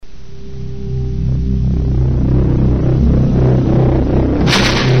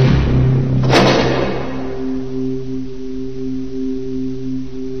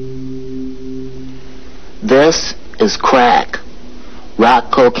is crack, rock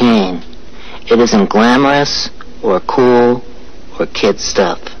cocaine. It isn't glamorous or cool or kid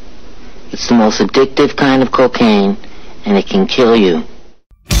stuff. It's the most addictive kind of cocaine, and it can kill you.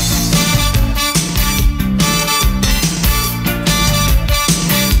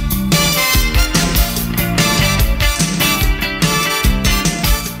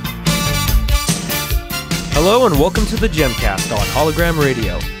 Hello and welcome to the Gemcast on Hologram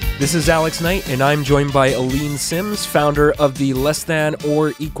Radio. This is Alex Knight, and I'm joined by Aline Sims, founder of the Less Than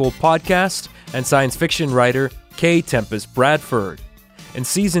or Equal podcast, and science fiction writer K. Tempest Bradford. In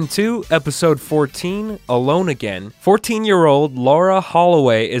Season 2, Episode 14, Alone Again, 14-year-old Laura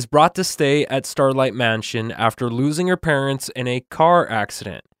Holloway is brought to stay at Starlight Mansion after losing her parents in a car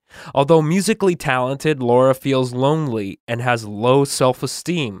accident. Although musically talented, Laura feels lonely and has low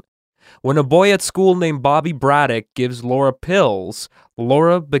self-esteem. When a boy at school named Bobby Braddock gives Laura pills,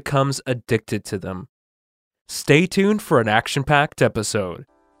 Laura becomes addicted to them. Stay tuned for an action-packed episode.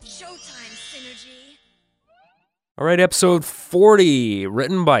 Showtime, Synergy. All right, episode 40,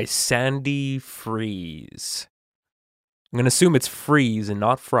 written by Sandy Freeze. I'm going to assume it's Freeze and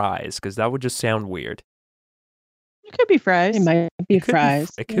not Fries, because that would just sound weird. It could be Fries. It might be Fries.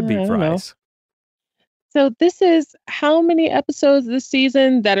 It could be Fries. So this is how many episodes this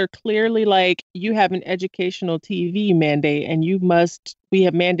season that are clearly like you have an educational TV mandate and we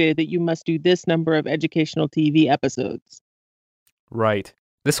have mandated that you must do this number of educational TV episodes. Right.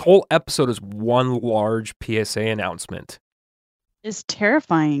 This whole episode is one large PSA announcement. It's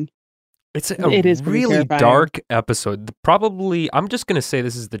terrifying. It is pretty really terrifying. dark episode. Probably, I'm just going to say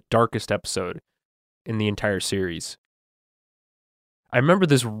this is the darkest episode in the entire series. I remember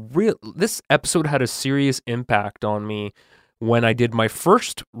this episode had a serious impact on me when I did my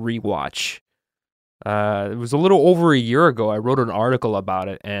first rewatch. It was a little over a year ago. I wrote an article about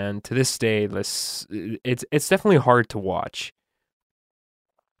it, and to this day, it's definitely hard to watch.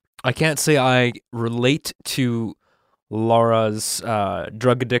 I can't say I relate to Laura's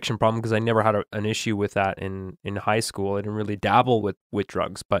drug addiction problem because I never had an issue with that in high school. I didn't really dabble with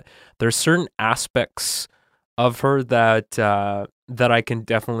drugs, but there's certain aspects of her that I can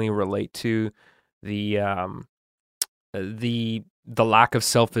definitely relate to. The lack of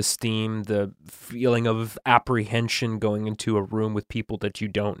self-esteem, the feeling of apprehension going into a room with people that you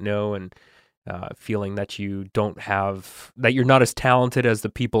don't know, and feeling that that you're not as talented as the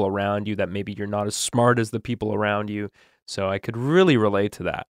people around you, that maybe you're not as smart as the people around you. So I could really relate to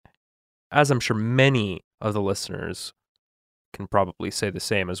that, as I'm sure many of the listeners can probably say the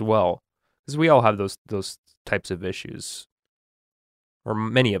same as well, because we all have those types of issues, or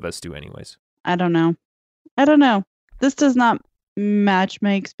many of us do anyways. I don't know. This does not match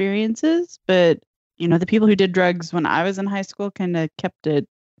my experiences, but the people who did drugs when I was in high school kind of kept it.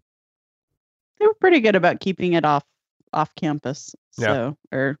 They were pretty good about keeping it off campus. So,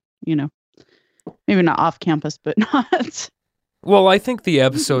 or maybe not off campus, but not. Well, I think the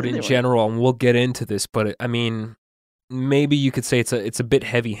episode in general, and we'll get into this, but maybe you could say it's a bit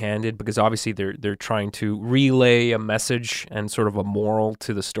heavy-handed because obviously they're trying to relay a message and sort of a moral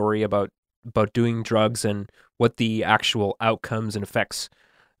to the story about doing drugs and what the actual outcomes and effects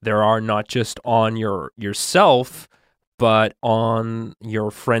there are, not just on yourself, but on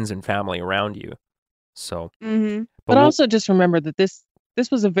your friends and family around you. So, but also just remember that this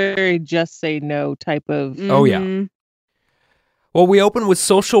was a very just say no type of. Oh yeah. Well, we open with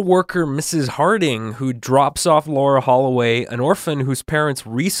social worker Mrs. Harding, who drops off Laura Holloway, an orphan whose parents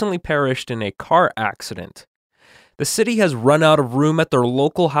recently perished in a car accident. The city has run out of room at their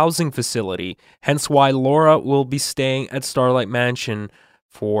local housing facility, hence why Laura will be staying at Starlight Mansion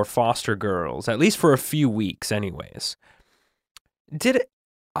for foster girls, at least for a few weeks anyways. Did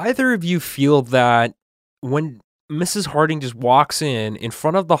either of you feel that when Mrs. Harding just walks in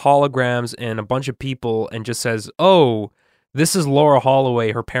front of the holograms and a bunch of people and just says, "Oh, this is Laura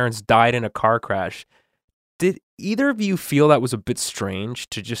Holloway, her parents died in a car crash," did either of you feel that was a bit strange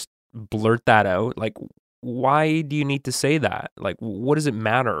to just blurt that out? Like, why do you need to say that? Like, what does it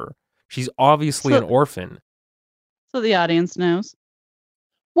matter? She's obviously an orphan. So the audience knows.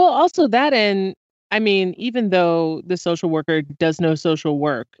 Well, also that, and even though the social worker does no social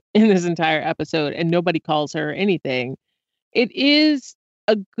work in this entire episode and nobody calls her anything, it is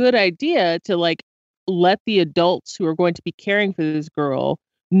a good idea to let the adults who are going to be caring for this girl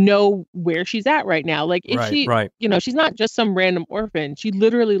know where she's at right now. Like, if she's not just some random orphan. She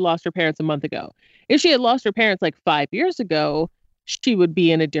literally lost her parents a month ago. If she had lost her parents 5 years ago, she would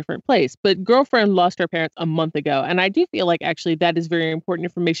be in a different place. But girlfriend lost her parents a month ago. And I do feel like actually that is very important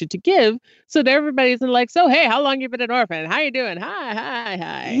information to give so that everybody isn't like, so, hey, how long you been an orphan? How you doing?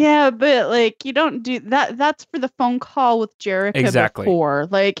 Hi. Yeah, but like you don't do that. That's for the phone call with Jerica Exactly. before.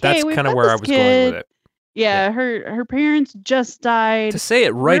 Like, That's hey, we've kind of got where I this was going with kid. it. Yeah, her parents just died. To say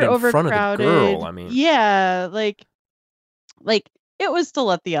it right We're in front of the overcrowded. girl, I mean. Yeah, like it was to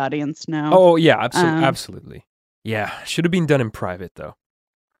let the audience know. Oh, yeah, absolutely. Yeah, should have been done in private, though.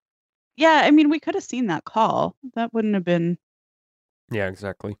 Yeah, I mean, we could have seen that call. That wouldn't have been. Yeah,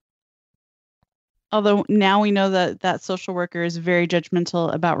 exactly. Although now we know that social worker is very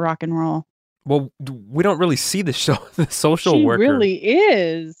judgmental about rock and roll. Well, we don't really see the social worker. She really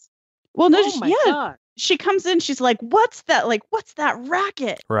is. Well, no, Oh my God. she comes in, she's like, what's that? Like, what's that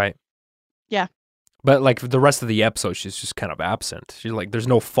racket? Right. Yeah. But like the rest of the episode, she's just kind of absent. She's like, there's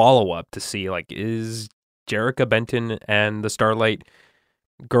no follow-up to see, like, is Jerica Benton and the Starlight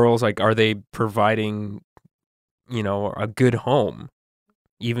girls, like, are they providing, a good home,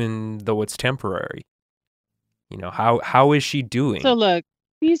 even though it's temporary? How is she doing? So look,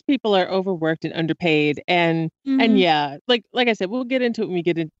 these people are overworked and underpaid, and yeah, like I said, we'll get into it when we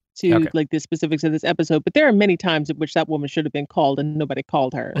get into like the specifics of this episode. But there are many times in which that woman should have been called and nobody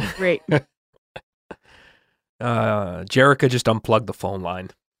called her. Right. Jerica just unplugged the phone line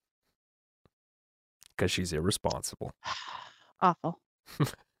because she's irresponsible. Awful.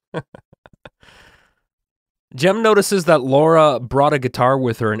 Jem notices that Laura brought a guitar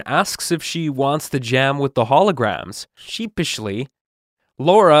with her and asks if she wants to jam with the holograms. Sheepishly,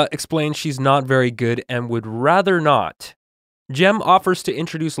 Laura explains she's not very good and would rather not. Jem offers to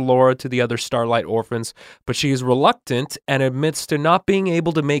introduce Laura to the other Starlight orphans, but she is reluctant and admits to not being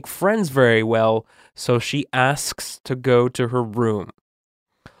able to make friends very well, so she asks to go to her room.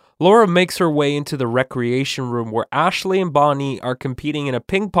 Laura makes her way into the recreation room where Ashley and Bonnie are competing in a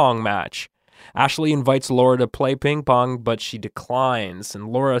ping pong match. Ashley invites Laura to play ping pong, but she declines, and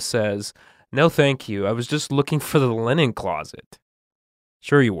Laura says, "No thank you, I was just looking for the linen closet."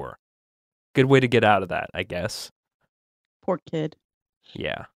 Sure you were. Good way to get out of that, I guess. Poor kid.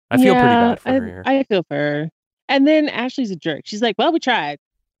 Yeah. I feel pretty bad for her here. I feel for her. And then Ashley's a jerk. She's like, well, we tried.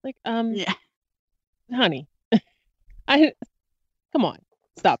 Like, yeah. Honey. Come on.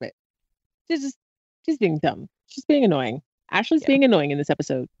 Stop it. She's being dumb. She's being annoying. Ashley's being annoying in this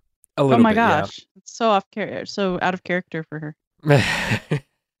episode. A little oh my bit, gosh. It's so so out of character for her.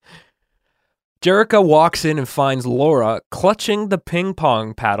 Jerica walks in and finds Laura clutching the ping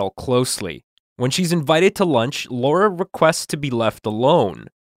pong paddle closely. When she's invited to lunch, Laura requests to be left alone.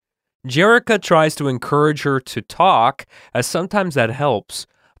 Jerica tries to encourage her to talk, as sometimes that helps,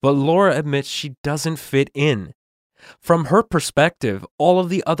 but Laura admits she doesn't fit in. From her perspective, all of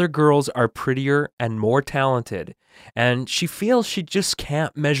the other girls are prettier and more talented, and she feels she just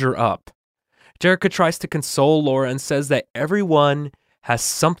can't measure up. Jerica tries to console Laura and says that everyone has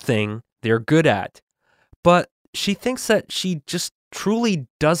something they're good at, but she thinks that she just truly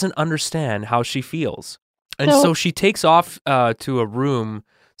doesn't understand how she feels. And so she takes off to a room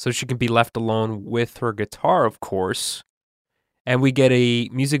so she can be left alone with her guitar, of course. And we get a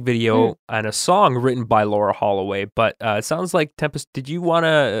music video and a song written by Laura Holloway. But it sounds like, Tempest, did you want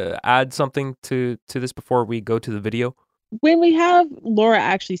to add something to this before we go to the video? When we have Laura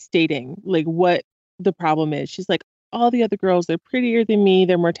actually stating like what the problem is, she's like, all the other girls, they're prettier than me,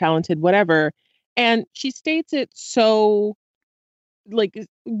 they're more talented, whatever. And she states it so like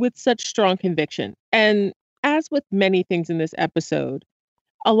with such strong conviction. And as with many things in this episode,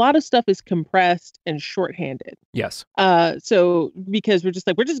 a lot of stuff is compressed and shorthanded. Yes. So because we're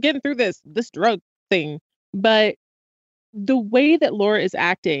just getting through this drug thing. But the way that Laura is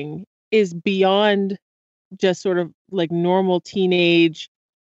acting is beyond just sort of like normal teenage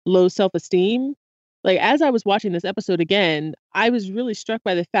low self-esteem. Like, as I was watching this episode again, I was really struck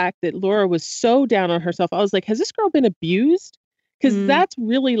by the fact that Laura was so down on herself. I was like, has this girl been abused? Because that's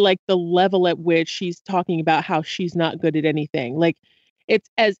really like the level at which she's talking about how she's not good at anything. Like, it's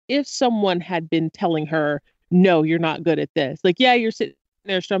as if someone had been telling her, no, you're not good at this. Like, yeah, you're sitting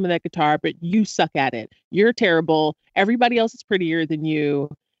there strumming that guitar, but you suck at it. You're terrible. Everybody else is prettier than you,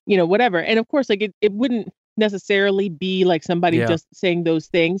 whatever. And of course, like it wouldn't necessarily be like somebody just saying those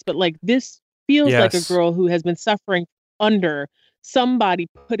things, but like this feels like a girl who has been suffering under somebody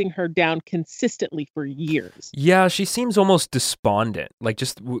putting her down consistently for years. Yeah, she seems almost despondent, like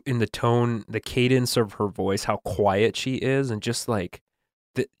just in the tone, the cadence of her voice, how quiet she is, and just like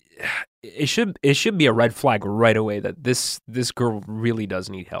it should be a red flag right away that this girl really does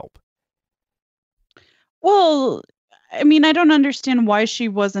need help. Well, I mean, I don't understand why she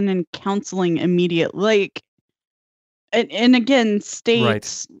wasn't in counseling immediately. Like, and again, state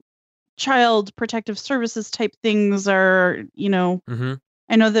Right. child protective services type things are, Mm-hmm.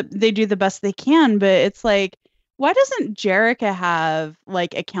 I know that they do the best they can, but it's like, why doesn't Jerica have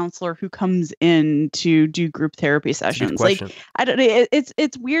like a counselor who comes in to do group therapy It's a good sessions? Like, question. I don't know.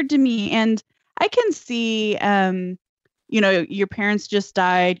 It's weird to me, and I can see, your parents just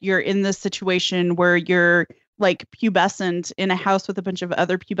died. You're in this situation where you're like pubescent in a house with a bunch of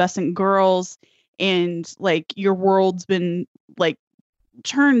other pubescent girls, and like your world's been like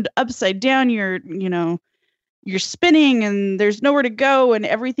turned upside down. You're spinning and there's nowhere to go and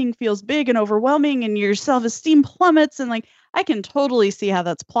everything feels big and overwhelming and your self-esteem plummets, and like I can totally see how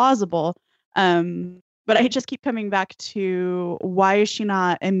that's plausible. But I just keep coming back to, why is she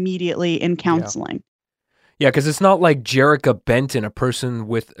not immediately in counseling? Yeah, because it's not like Jerica Benton, a person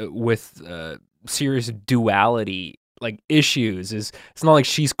with serious duality like issues. It's not like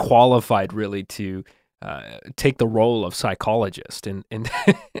she's qualified really to take the role of psychologist in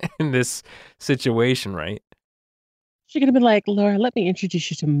in this situation, right? She could have been like, Laura, let me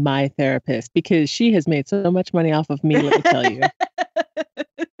introduce you to my therapist because she has made so much money off of me, let me tell you.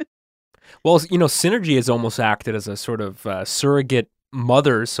 Well, Synergy has almost acted as a sort of surrogate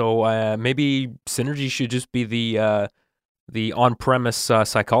mother, so maybe Synergy should just be the on-premise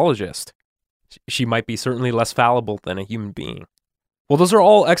psychologist. She might be certainly less fallible than a human being. Well, those are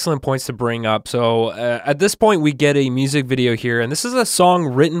all excellent points to bring up. So at this point, we get a music video here, and this is a song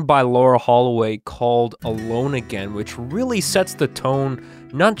written by Laura Holloway called Alone Again, which really sets the tone,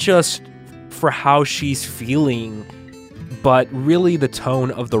 not just for how she's feeling, but really the tone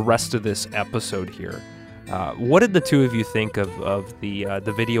of the rest of this episode here. What did the two of you think of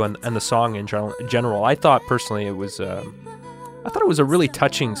the video and the song in general? I thought personally it was a really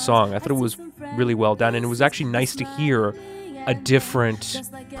touching song. I thought it was really well done, and it was actually nice to hear a different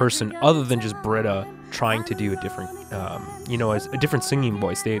person other than just Britta trying to do a different, a different singing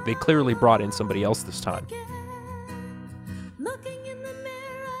voice. They clearly brought in somebody else this time.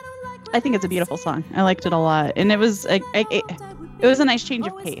 I think it's a beautiful song. I liked it a lot, and it was it was a nice change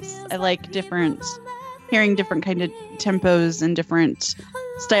of pace. I like hearing different kind of tempos and different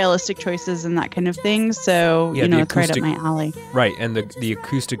stylistic choices and that kind of thing. So Yeah, it's right up my alley. Right, and the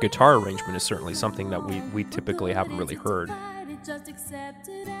acoustic guitar arrangement is certainly something that we typically haven't really heard.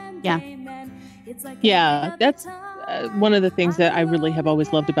 Yeah, that's one of the things that I really have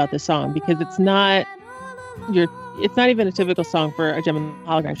always loved about this song, because it's not even a typical song for a Gem and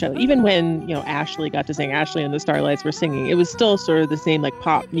Hologram show. Even when Ashley got to sing, Ashley and the Starlights were singing, it was still sort of the same like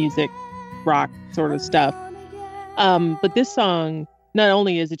pop music, rock sort of stuff. But this song, not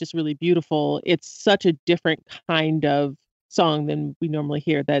only is it just really beautiful, it's such a different kind of song than we normally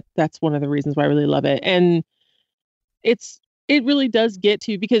hear. That's one of the reasons why I really love it. And it really does get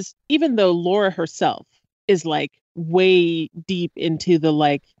to, because even though Laura herself is like way deep into the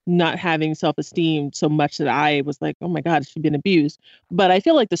like not having self-esteem so much that I was like, oh my God, she's been abused. But I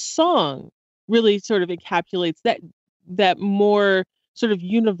feel like the song really sort of encapsulates that more sort of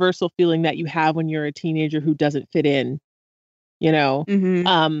universal feeling that you have when you're a teenager who doesn't fit in,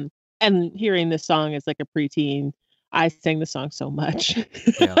 Mm-hmm. And hearing this song as like a preteen, I sang the song so much.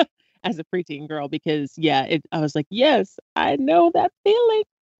 Yeah. As a preteen girl, because I was like, yes, I know that feeling.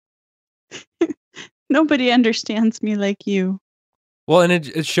 Nobody understands me like you. Well, and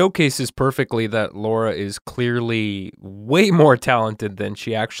it showcases perfectly that Laura is clearly way more talented than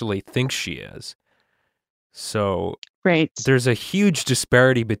she actually thinks she is. So right, there's a huge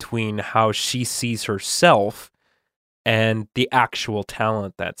disparity between how she sees herself and the actual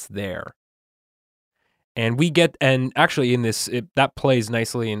talent that's there. And actually in this, that plays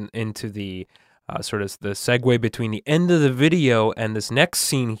nicely into the sort of the segue between the end of the video and this next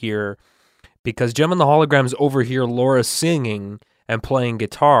scene here, because Gem and the Holograms overhear Laura singing and playing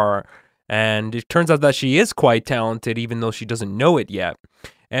guitar, and it turns out that she is quite talented, even though she doesn't know it yet.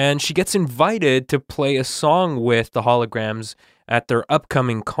 And she gets invited to play a song with the Holograms at their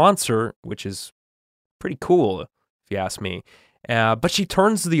upcoming concert, which is pretty cool, if you ask me. But she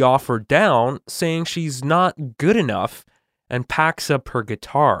turns the offer down, saying she's not good enough, and packs up her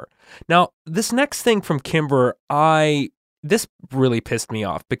guitar. Now, this next thing from Kimber, this really pissed me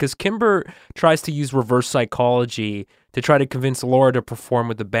off, because Kimber tries to use reverse psychology to try to convince Laura to perform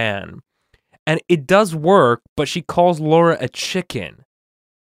with the band. And it does work, but she calls Laura a chicken.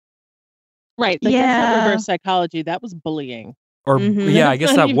 Right. Like, that's not reverse psychology. That was bullying. Or yeah, I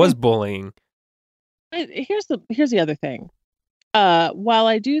guess that was bullying. Here's the other thing. While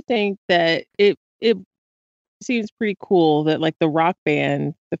I do think that it seems pretty cool that like the rock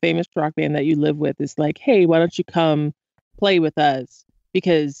band, the famous rock band that you live with, is like, hey, why don't you come play with us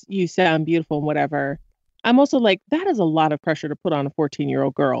because you sound beautiful and whatever. I'm also like, that is a lot of pressure to put on a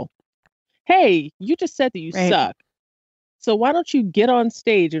 14-year-old girl. Hey, you just said that you Right. suck. So why don't you get on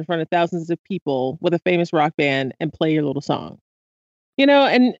stage in front of thousands of people with a famous rock band and play your little song?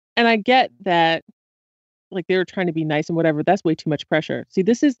 And I get that, like, they were trying to be nice and whatever. That's way too much pressure. See,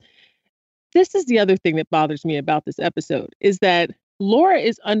 this is the other thing that bothers me about this episode is that Laura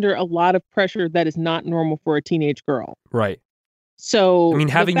is under a lot of pressure that is not normal for a teenage girl. Right. So I mean,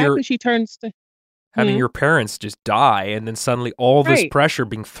 the having fact your that she turns to having your parents just die and then suddenly all this Right. pressure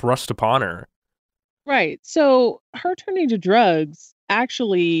being thrust upon her. right. So her turning to drugs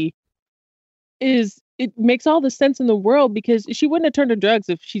actually it makes all the sense in the world because she wouldn't have turned to drugs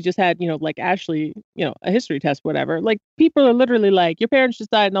if she just had, like Ashley, a history test, whatever. Like people are literally like, your parents just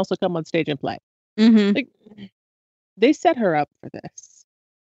died and also come on stage and play. Mm-hmm. Like they set her up for this.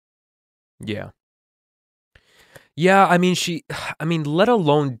 Yeah. Yeah, I mean let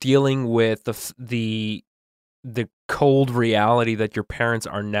alone dealing with the cold reality that your parents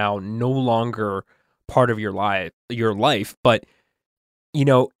are now no longer part of your life, but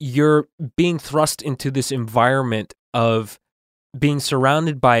you're being thrust into this environment of being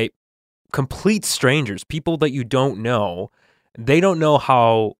surrounded by complete strangers, people that you don't know. They don't know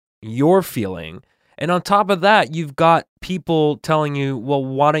how you're feeling. And on top of that, you've got people telling you, well,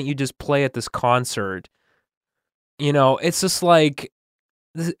 why don't you just play at this concert? It's just like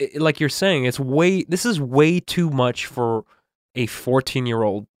you're saying, this is way too much for a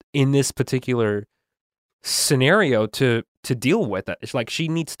 14-year-old in this particular scenario to deal with it. It's like she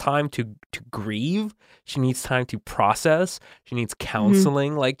needs time to grieve. She needs time to process. She needs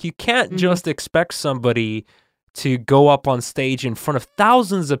counseling. Like you can't just expect somebody to go up on stage in front of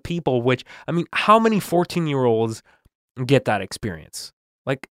thousands of people, which, I mean, how many 14-year-olds get that experience?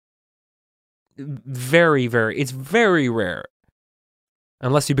 Like very, it's very rare.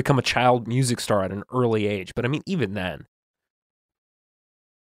 Unless you become a child music star at an early age. But I mean, even then.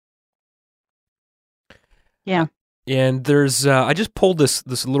 Yeah. And there's, I just pulled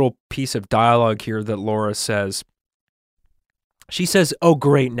this little piece of dialogue here that Laura says. She says, "Oh,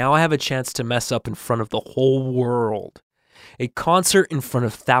 great, now I have a chance to mess up in front of the whole world. A concert in front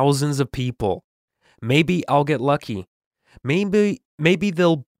of thousands of people. Maybe I'll get lucky. Maybe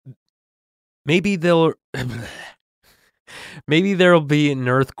they'll maybe there'll be an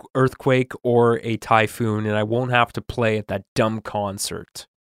earthquake or a typhoon and I won't have to play at that dumb concert."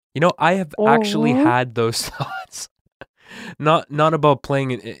 I have actually had those thoughts. Not about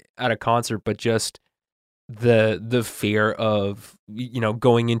playing at a concert, but just the fear of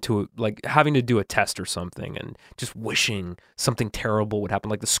going into like having to do a test or something and just wishing something terrible would happen,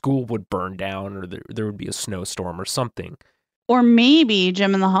 like the school would burn down or there would be a snowstorm or something. Or maybe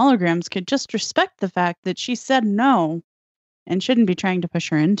Jim and the holograms could just respect the fact that she said no and shouldn't be trying to push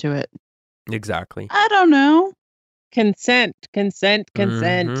her into it. Exactly. I don't know. Consent.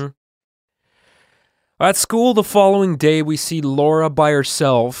 Mhm. At school the following day, we see Laura by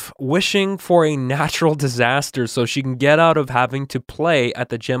herself, wishing for a natural disaster so she can get out of having to play at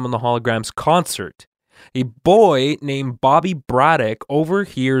the Gem and the Holograms concert. A boy named Bobby Braddock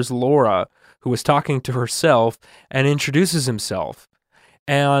overhears Laura, who is talking to herself, and introduces himself.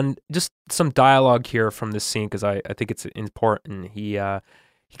 And just some dialogue here from this scene, because I think it's important. He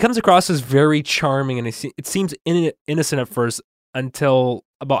comes across as very charming, and it seems innocent at first until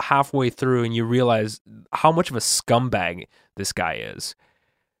about halfway through, and you realize how much of a scumbag this guy is.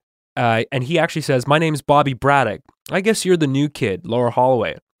 And he actually says, "My name's Bobby Braddock. I guess you're the new kid, Laura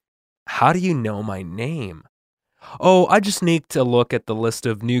Holloway. How do you know my name?" "Oh, I just sneaked a look at the list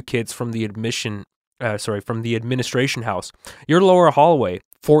of new kids from the administration house. You're Laura Holloway,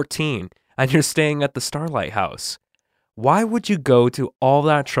 14, and you're staying at the Starlight house. Why would you go to all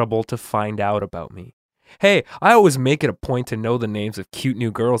that trouble to find out about me? Hey, I always make it a point to know the names of cute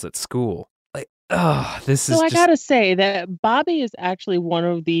new girls at school." Like, this is So I just... gotta say that Bobby is actually one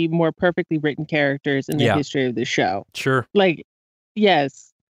of the more perfectly written characters in the Yeah. history of the show. Sure. Like,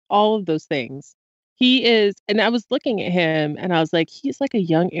 yes, all of those things. He is, and I was looking at him and I was like, he's like a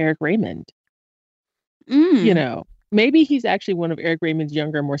young Eric Raymond. Maybe he's actually one of Eric Raymond's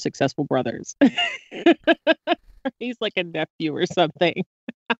younger, more successful brothers. He's like a nephew or something.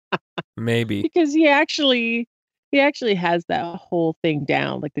 Maybe. Because he actually has that whole thing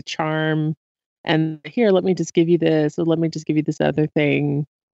down, like the charm and here, let me just give you this, or let me just give you this other thing.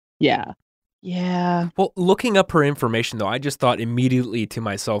 Yeah. Yeah. Well, looking up her information, though, I just thought immediately to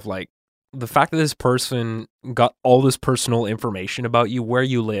myself, like, the fact that this person got all this personal information about you, where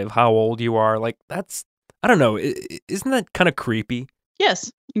you live, how old you are, like, that's, I don't know, isn't that kind of creepy?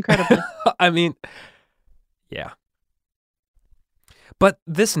 Yes, incredibly. I mean, yeah. But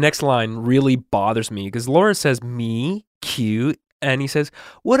this next line really bothers me because Laura says, me, cute, and he says,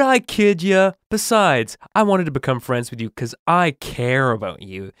 would I kid ya? Besides, I wanted to become friends with you because I care about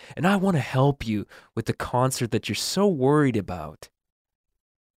you, and I want to help you with the concert that you're so worried about.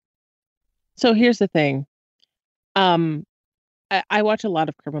 So here's the thing. I watch a lot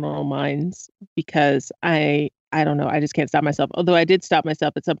of Criminal Minds because I don't know, I just can't stop myself. Although I did stop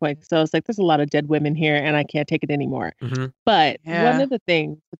myself at some point, so I was like, there's a lot of dead women here, and I can't take it anymore. Mm-hmm. But Yeah. one of the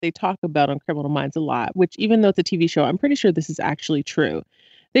things that they talk about on Criminal Minds a lot, which even though it's a TV show, I'm pretty sure this is actually true.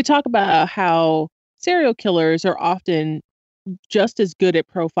 They talk about how serial killers are often just as good at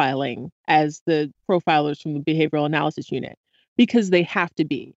profiling as the profilers from the behavioral analysis unit because they have to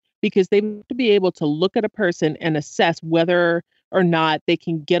be. Because they have to be able to look at a person and assess whether or not they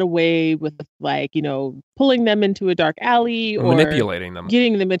can get away with, like, you know, pulling them into a dark alley or Manipulating them.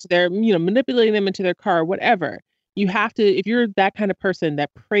 getting them into their, you know, manipulating them into their car, whatever. You have to, if you're that kind of person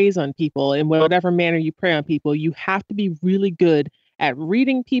that preys on people in whatever manner you prey on people, you have to be really good at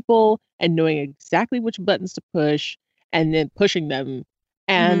reading people and knowing exactly which buttons to push and then pushing them.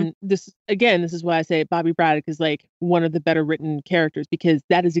 And this is why I say Bobby Braddock is like one of the better written characters, because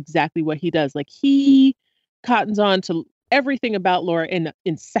that is exactly what he does. Like, he cottons on to everything about Laura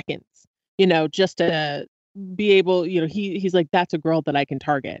in seconds, you know, just to be able, you know, he's like, that's a girl that I can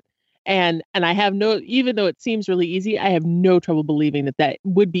target. And I have no, even though it seems really easy, I have no trouble believing that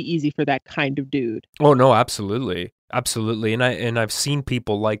would be easy for that kind of dude. Oh no, absolutely. Absolutely. And I've seen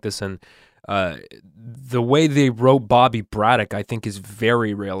people like this, and the way they wrote Bobby Braddock, I think, is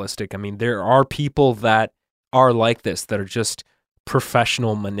very realistic. I mean, there are people that are like this, that are just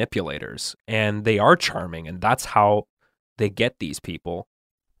professional manipulators, and they are charming, and that's how they get these people.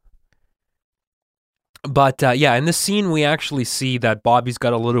 But yeah, in this scene, we actually see that Bobby's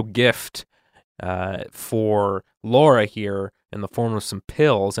got a little gift for Laura here in the form of some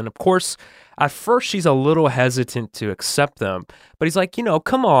pills. And of course, at first, she's a little hesitant to accept them. But he's like, you know,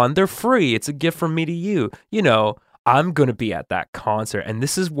 come on, they're free. It's a gift from me to you. You know, I'm going to be at that concert. And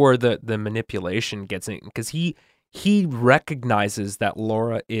this is where the manipulation gets in, because he recognizes that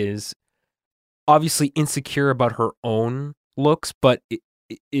Laura is obviously insecure about her own looks, but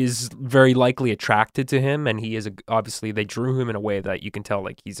is very likely attracted to him. And he is, obviously, they drew him in a way that you can tell,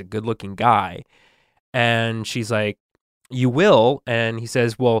 like, he's a good looking guy. And she's like, you will. And he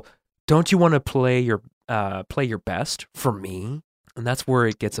says, well, don't you want to play your best for me? And that's where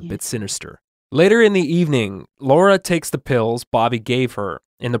it gets a bit sinister. Later in the evening, Laura takes the pills Bobby gave her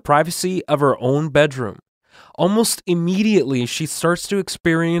in the privacy of her own bedroom. Almost immediately, she starts to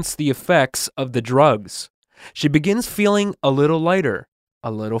experience the effects of the drugs. She begins feeling a little lighter,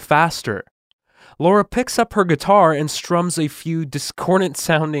 a little faster. Laura picks up her guitar and strums a few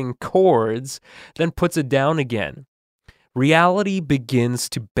discordant-sounding chords, then puts it down again. Reality begins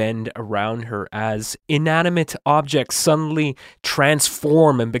to bend around her as inanimate objects suddenly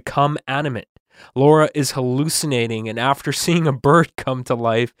transform and become animate. Laura is hallucinating, and after seeing a bird come to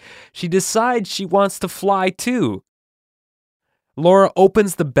life, she decides she wants to fly too. Laura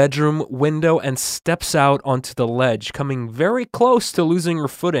opens the bedroom window and steps out onto the ledge, coming very close to losing her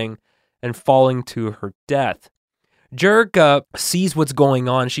footing and falling to her death. Jerica sees what's going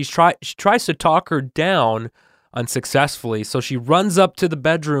on. She tries to talk her down unsuccessfully, so she runs up to the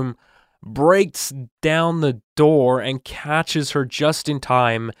bedroom, breaks down the door, and catches her just in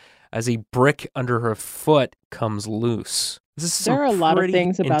time as a brick under her foot comes loose. This is There are a lot of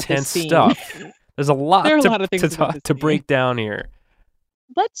things about this scene. Stuff. There's a lot to break down here.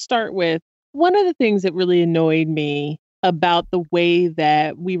 Let's start with one of the things that really annoyed me about the way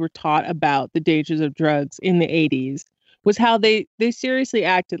that we were taught about the dangers of drugs in the 80s was how they seriously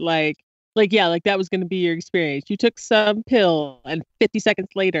acted like that was going to be your experience. You took some pill and 50 seconds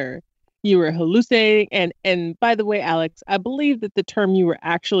later you were hallucinating. And by the way, Alex, I believe that the term you were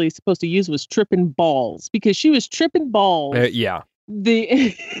actually supposed to use was tripping balls, because she was tripping balls. Yeah.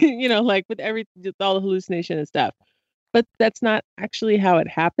 You know, like with all the hallucination and stuff. But that's not actually how it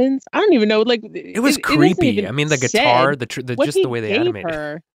happens. I don't even know. Like, it was creepy. I mean, the guitar, just the way they animated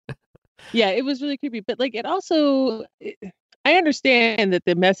her. Yeah, it was really creepy. But like, it also, I understand that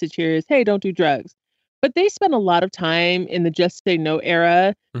the message here is, hey, don't do drugs. But they spent a lot of time in the Just Say No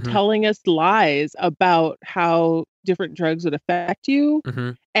era telling us lies about how different drugs would affect you.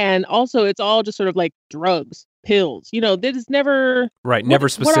 And also, it's all just sort of like drugs, pills. You know, that is never... Right, never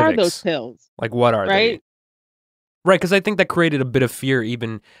specifics. What are those pills? Like, what are they? Right, because I think that created a bit of fear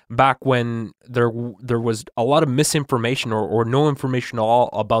even back when there was a lot of misinformation or no information at all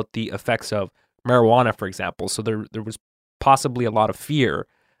about the effects of marijuana, for example. So there was possibly a lot of fear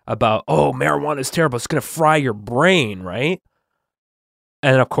about, oh, marijuana is terrible. It's going to fry your brain, right?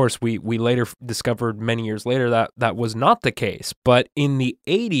 And of course, we later discovered many years later that was not the case. But in the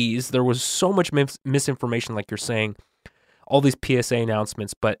 80s, there was so much misinformation, like you're saying, all these PSA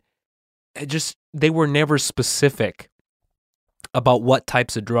announcements, but they were never specific about what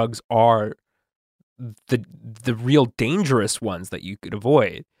types of drugs are the real dangerous ones that you could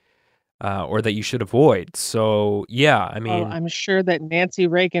avoid, or that you should avoid. So yeah, I mean, I'm sure that Nancy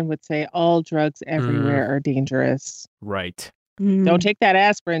Reagan would say all drugs everywhere are dangerous. Right. Don't take that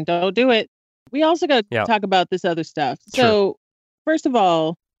aspirin. Don't do it. We also got to talk about this other stuff. Sure. So first of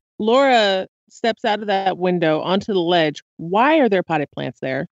all, Laura steps out of that window onto the ledge. Why are there potted plants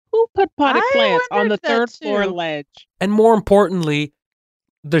there? Who put potted plants on the third floor ledge? And more importantly,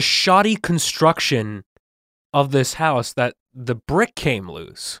 the shoddy construction of this house, that the brick came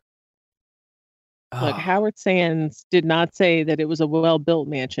loose. Look, Howard Sands did not say that it was a well-built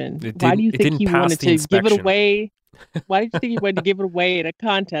mansion. Why do you think he wanted to give it away? Why did you think he wanted to give it away at a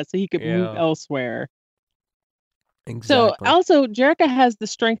contest so he could move elsewhere? Exactly. So also, Jerrica has the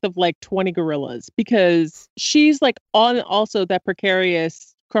strength of like 20 gorillas because she's like on also that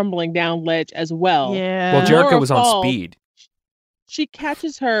precarious crumbling down ledge as well. Yeah. Well, Jerrica was on speed. She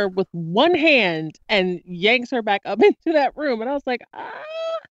catches her with one hand and yanks her back up into that room. And I was like,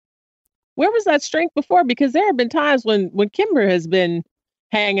 where was that strength before? Because there have been times when Kimber has been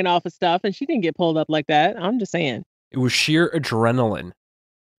hanging off of stuff and she didn't get pulled up like that. I'm just saying. It was sheer adrenaline.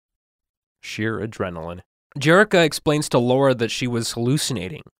 Sheer adrenaline. Jerrica explains to Laura that she was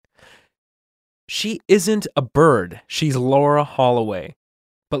hallucinating. She isn't a bird. She's Laura Holloway.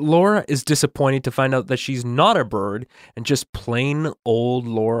 But Laura is disappointed to find out that she's not a bird and just plain old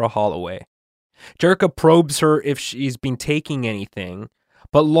Laura Holloway. Jerrica probes her if she's been taking anything,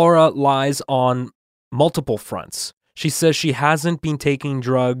 but Laura lies on multiple fronts. She says she hasn't been taking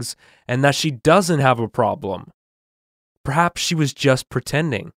drugs and that she doesn't have a problem. Perhaps she was just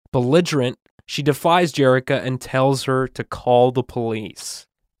pretending. Belligerent, she defies Jerrica and tells her to call the police.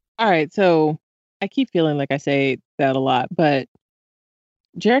 All right, so I keep feeling like I say that a lot, but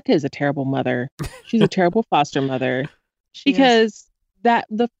Jerrica is a terrible mother. She's a terrible foster mother. Because that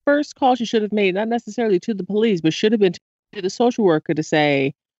the first call she should have made, not necessarily to the police, but should have been to the social worker to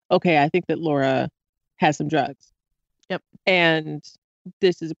say, okay, I think that Laura has some drugs. Yep. And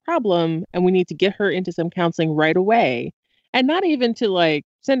this is a problem, and we need to get her into some counseling right away. And not even to like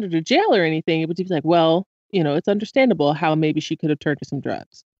send her to jail or anything, but to be like, well, you know, it's understandable how maybe she could have turned to some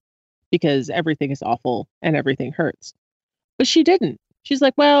drugs because everything is awful and everything hurts. But she didn't. She's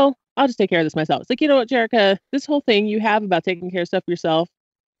like, well, I'll just take care of this myself. It's like, you know what, Jerrica, this whole thing you have about taking care of stuff yourself.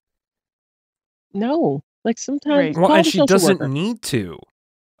 No, like sometimes. Well, and she doesn't need to.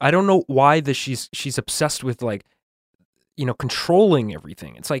 I don't know why she's obsessed with like, you know, controlling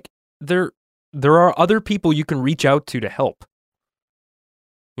everything. It's like there are other people you can reach out to help.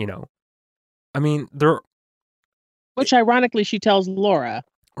 You know, I mean, which ironically she tells Laura.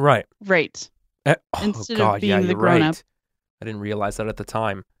 Right. Instead of being the grown-up. I didn't realize that at the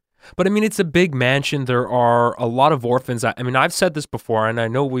time. But I mean, it's a big mansion. There are a lot of orphans. I mean, I've said this before, and I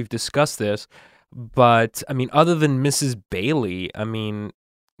know we've discussed this, but I mean, other than Mrs. Bailey, I mean,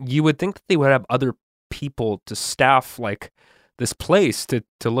 you would think that they would have other people to staff like this place to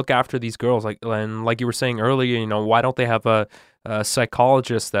look after these girls. And like you were saying earlier, you know, why don't they have a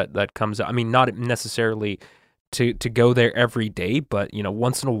psychologist that comes out? I mean, not necessarily to go there every day, but you know,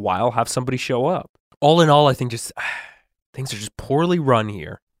 once in a while, have somebody show up. All in all, I think just things are just poorly run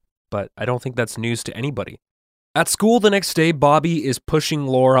here, but I don't think that's news to anybody. At school the next day, Bobby is pushing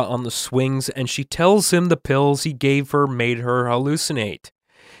Laura on the swings, and she tells him the pills he gave her made her hallucinate.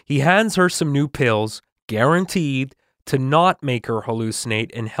 He hands her some new pills, guaranteed to not make her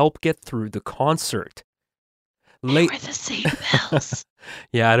hallucinate and help get through the concert. They were the same pills.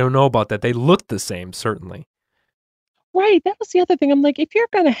 Yeah, I don't know about that. They looked the same, certainly. Right, that was the other thing. I'm like, if you're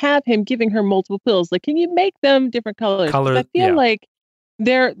going to have him giving her multiple pills, like, can you make them different colors? I feel like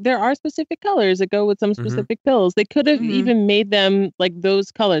there are specific colors that go with some specific pills. They could have even made them like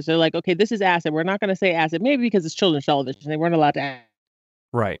those colors. They're like, okay, this is acid. We're not going to say acid. Maybe because it's children's television. They weren't allowed to add.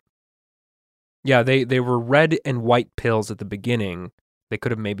 Right. Yeah, they were red and white pills at the beginning. They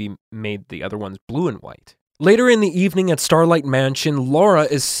could have maybe made the other ones blue and white. Later in the evening at Starlight Mansion, Laura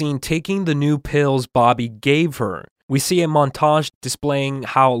is seen taking the new pills Bobby gave her. We see a montage displaying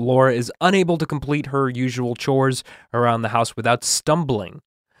how Laura is unable to complete her usual chores around the house without stumbling.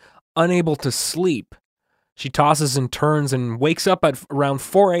 Unable to sleep. She tosses and turns and wakes up at around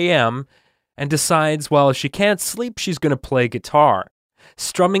 4 a.m. and decides, well, if she can't sleep, she's going to play guitar.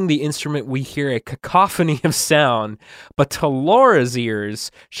 Strumming the instrument, we hear a cacophony of sound, but to Laura's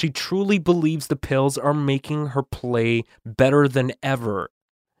ears, she truly believes the pills are making her play better than ever.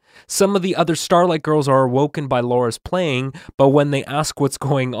 Some of the other Starlight girls are awoken by Laura's playing, but when they ask what's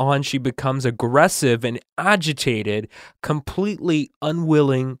going on, she becomes aggressive and agitated, completely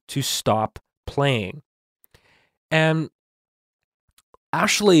unwilling to stop playing. And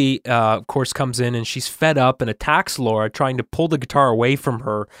Ashley, of course, comes in and she's fed up and attacks Laura, trying to pull the guitar away from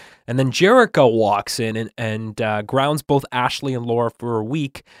her. And then Jericho walks in and grounds both Ashley and Laura for a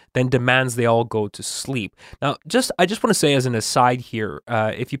week, then demands they all go to sleep. Now, I just want to say as an aside here,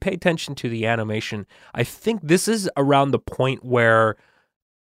 if you pay attention to the animation, I think this is around the point where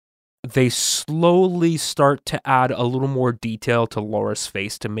they slowly start to add a little more detail to Laura's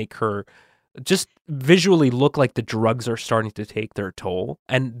face to make her just visually look like the drugs are starting to take their toll,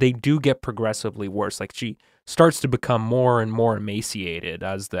 and they do get progressively worse. Like she starts to become more and more emaciated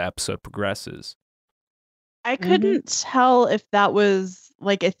as the episode progresses. I couldn't tell if that was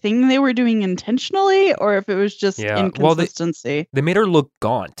like a thing they were doing intentionally or if it was just inconsistency. They made her look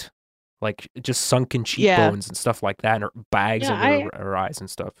gaunt, like just sunken cheekbones and stuff like that, and her bags under her eyes and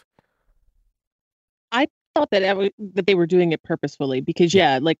stuff. I thought that they were doing it purposefully because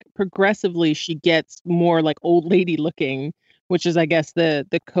like progressively she gets more like old lady looking, which is I guess the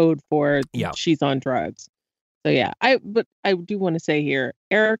code for she's on drugs. So I do want to say here,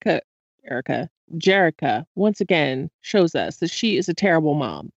 Jerica once again shows us that she is a terrible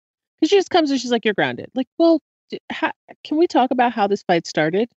mom because she just comes and she's like, you're grounded. Like, well, can we talk about how this fight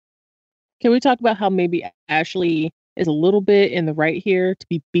started? Can we talk about how maybe Ashley is a little bit in the right here to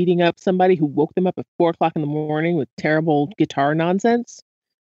be beating up somebody who woke them up at 4:00 in the morning with terrible guitar nonsense?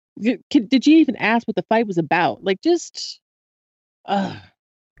 Did you even ask what the fight was about? Like, just...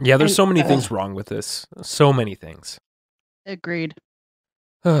 there's so many things wrong with this. So many things. Agreed.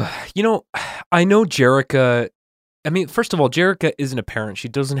 You know, I know Jerica... I mean, first of all, Jerica isn't a parent. She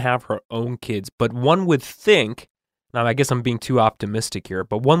doesn't have her own kids. But one would think... Now, I guess I'm being too optimistic here,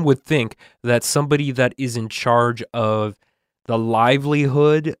 but one would think that somebody that is in charge of the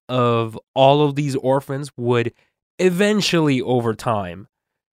livelihood of all of these orphans would eventually, over time,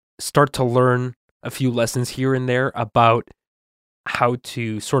 start to learn a few lessons here and there about how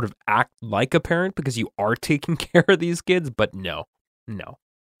to sort of act like a parent because you are taking care of these kids. But no.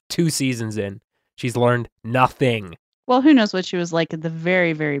 2 seasons in, she's learned nothing. Well, who knows what she was like at the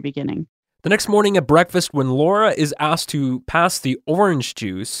very, very beginning. The next morning at breakfast, when Laura is asked to pass the orange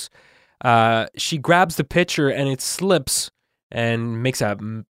juice, she grabs the pitcher and it slips and makes a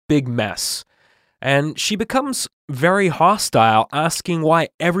big mess. And she becomes very hostile, asking why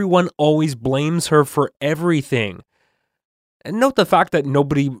everyone always blames her for everything. And note the fact that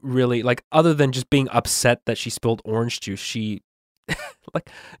nobody really, like, other than just being upset that she spilled orange juice, she,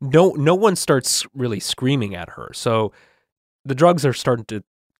 like, no one starts really screaming at her. So the drugs are starting to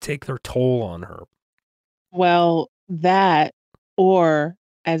take their toll on her. Well, that, or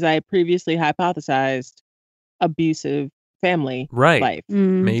as I previously hypothesized, abusive family life.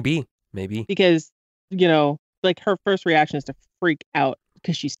 Maybe. Because, like her first reaction is to freak out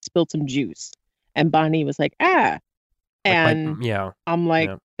because she spilled some juice. And Bonnie was like, And I'm like,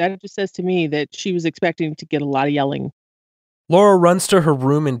 that just says to me that she was expecting to get a lot of yelling. Laura runs to her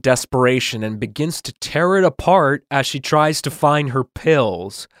room in desperation and begins to tear it apart as she tries to find her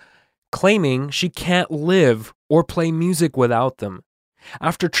pills, claiming she can't live or play music without them.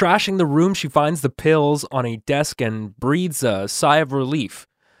 After trashing the room, she finds the pills on a desk and breathes a sigh of relief.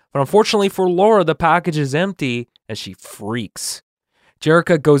 But unfortunately for Laura, the package is empty and she freaks.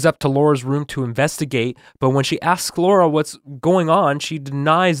 Jerica goes up to Laura's room to investigate, but when she asks Laura what's going on, she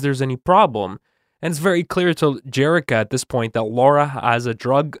denies there's any problem. And it's very clear to Jerica at this point that Laura has a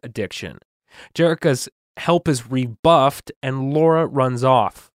drug addiction. Jerica's help is rebuffed and Laura runs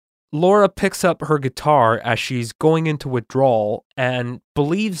off. Laura picks up her guitar as she's going into withdrawal and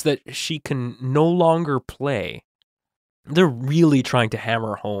believes that she can no longer play. They're really trying to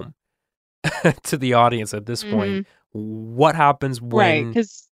hammer home to the audience at this point what happens when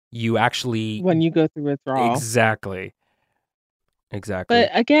you actually... When you go through withdrawal. Exactly.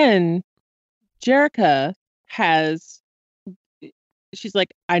 But again... Jerica she's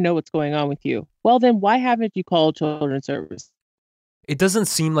like, I know what's going on with you. Well, then why haven't you called children's service? It doesn't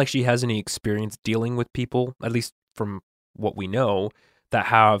seem like she has any experience dealing with people, at least from what we know, that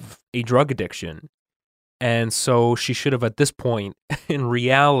have a drug addiction. And so she should have, at this point, in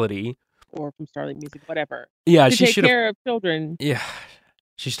reality... Or from Starlight Music, whatever. Yeah, she should take care of children. Yeah,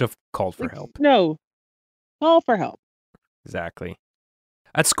 she should have called for help. No, call for help. Exactly.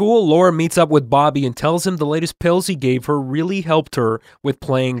 At school, Laura meets up with Bobby and tells him the latest pills he gave her really helped her with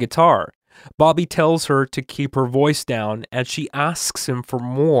playing guitar. Bobby tells her to keep her voice down and she asks him for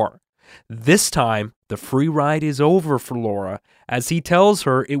more. This time, the free ride is over for Laura as he tells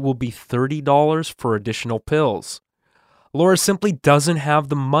her it will be $30 for additional pills. Laura simply doesn't have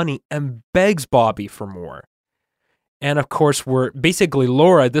the money and begs Bobby for more. And of course,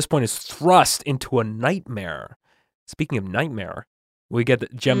 Laura at this point is thrust into a nightmare. Speaking of nightmare, we get the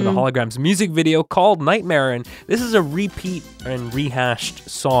Gem and the Holograms music video called Nightmare, and this is a repeat and rehashed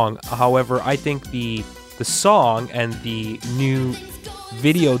song. However, I think the song and the new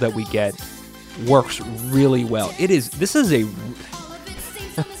video that we get works really well. This is a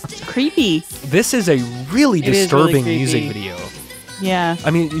It's creepy. This is a really disturbing music video. Yeah.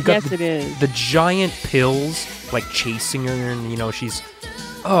 I mean, you got it is. the giant pills like chasing her, and she's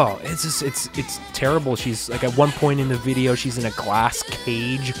it's terrible. She's like at one point in the video she's in a glass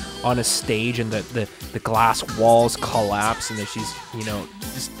cage on a stage, and the glass walls collapse, and then she's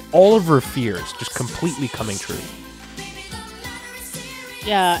just all of her fears just completely coming true.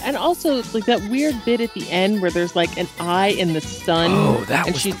 Yeah, and also like that weird bit at the end where there's like an eye in the sun,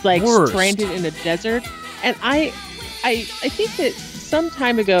 and she's like stranded in a desert. And I think that some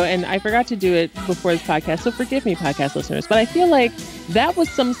time ago, and I forgot to do it before this podcast, so forgive me, podcast listeners, but I feel like that was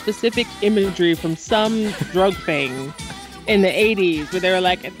some specific imagery from some drug thing in the 80s where they were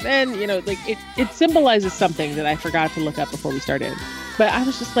like, and then, like it symbolizes something that I forgot to look up before we started. But I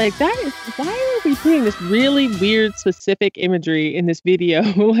was just like, why are we putting this really weird specific imagery in this video?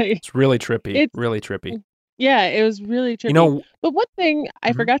 Like, it's really trippy. Really trippy. Yeah, it was really trippy. But one thing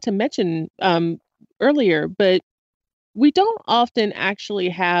I forgot to mention earlier, but we don't often actually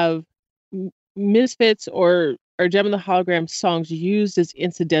have Misfits or Gem and the Hologram songs used as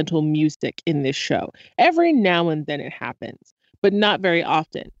incidental music in this show. Every now and then it happens, but not very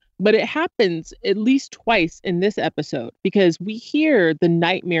often. But it happens at least twice in this episode because we hear the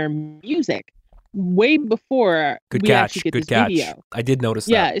nightmare music way before actually get this video. I did notice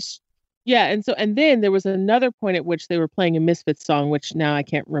that. Yeah, and then there was another point at which they were playing a Misfits song, which now I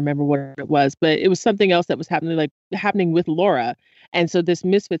can't remember what it was, but it was something else that was happening with Laura, and so this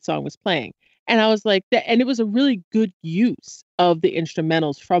Misfits song was playing, and I was like, and it was a really good use of the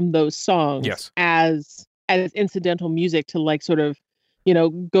instrumentals from those songs as incidental music to like sort of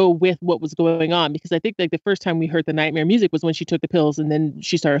go with what was going on, because I think like the first time we heard the nightmare music was when she took the pills and then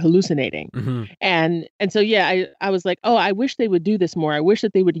she started hallucinating. Mm-hmm. And so, yeah, I was like, oh, I wish they would do this more. I wish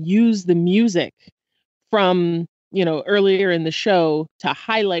that they would use the music from, earlier in the show to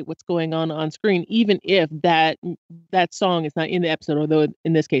highlight what's going on screen, even if that song is not in the episode, although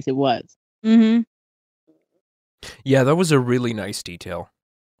in this case it was. Mm-hmm. Yeah, that was a really nice detail.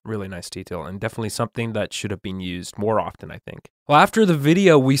 Really nice detail, and definitely something that should have been used more often, I think. Well, after the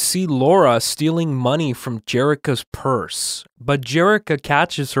video, we see Laura stealing money from Jerica's purse, but Jerica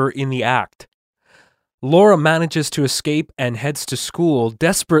catches her in the act. Laura manages to escape and heads to school,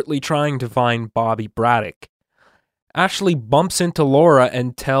 desperately trying to find Bobby Braddock. Ashley bumps into Laura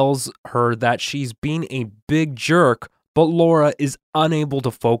and tells her that she's been a big jerk, but Laura is unable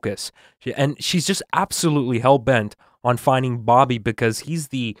to focus, and she's just absolutely hell-bent on finding Bobby because he's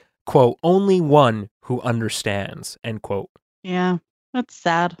the, quote, only one who understands, end quote. Yeah, that's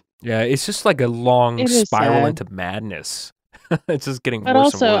sad. Yeah, it's just like a long spiral sad. into madness. It's just getting but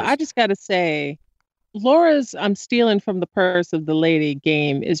worse also, and worse. I just got to say, Laura's I'm stealing from the purse of the lady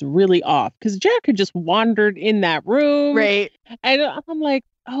game is really off, because Jerica just wandered in that room. Right. And I'm like,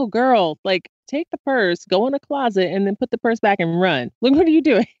 oh, girl, like, take the purse, go in a closet, and then put the purse back and run. Look, what are you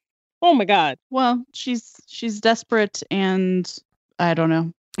doing? Oh my God. Well, she's desperate, and I don't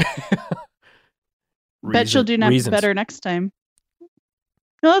know. Bet she'll do better next time.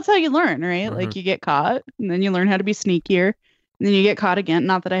 No, that's how you learn, right? Mm-hmm. Like you get caught, and then you learn how to be sneakier, and then you get caught again.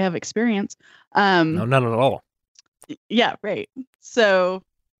 Not that I have experience. No, none at all. Yeah, right. So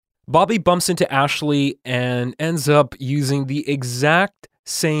Bobby bumps into Ashley and ends up using the exact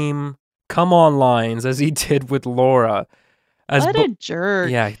same come on lines as he did with Laura. What a jerk.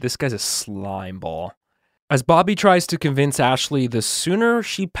 Yeah, this guy's a slime ball. As Bobby tries to convince Ashley the sooner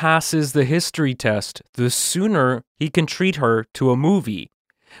she passes the history test, the sooner he can treat her to a movie.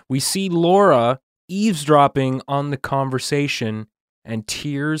 We see Laura eavesdropping on the conversation, and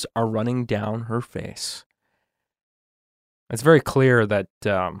tears are running down her face. It's very clear that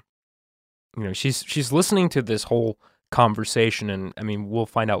she's listening to this whole conversation, and I mean, we'll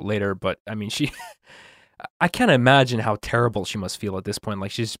find out later, but I mean, I can't imagine how terrible she must feel at this point.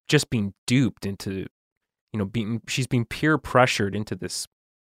 Like she's just being duped into, she's being peer pressured into this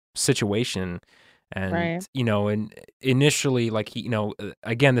situation, And, Right. and initially, like,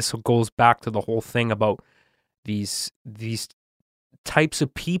 again, this goes back to the whole thing about these types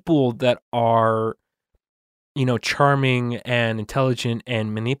of people that are, charming and intelligent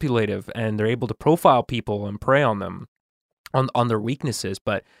and manipulative, and they're able to profile people and prey on them, on their weaknesses.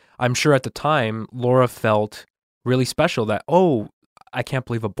 But I'm sure at the time, Laura felt really special that, oh, I can't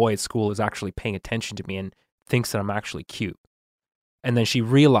believe a boy at school is actually paying attention to me and thinks that I'm actually cute. And then she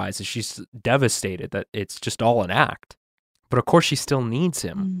realizes, she's devastated that it's just all an act. But of course, she still needs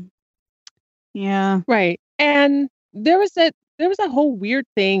him. Yeah. Right. And there was a whole weird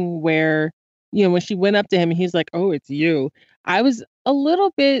thing where, when she went up to him, he's like, "Oh, it's you." I was a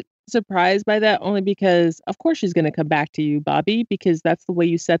little bit surprised by that, only because of course she's going to come back to you, Bobby, because that's the way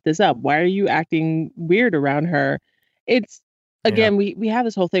you set this up. Why are you acting weird around her? It's, again, we have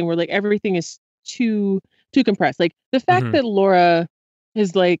this whole thing where like everything is too compressed. Like the fact that Laura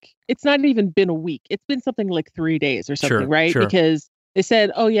is like, it's not even been a week. It's been something like 3 days or something, right? Sure. Because they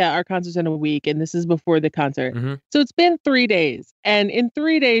said, "Oh yeah, our concert's in a week," and this is before the concert. So it's been 3 days, and in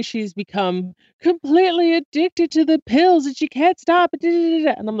 3 days she's become completely addicted to the pills and she can't stop.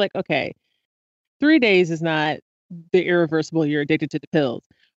 And I'm like, okay, 3 days is not the irreversible. You're addicted to the pills,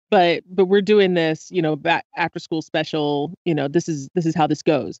 but we're doing this, back after school special. This is how this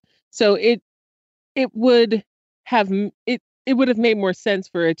goes. So it would have made more sense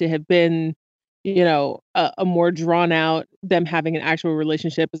for it to have been, a more drawn out, them having an actual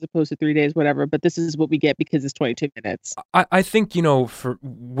relationship as opposed to 3 days, whatever. But this is what we get because it's 22 minutes. I think,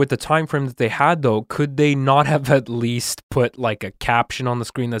 with the time frame that they had, though, could they not have at least put like a caption on the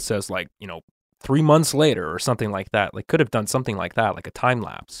screen that says like, 3 months later or something like that? Like, could have done something like that, like a time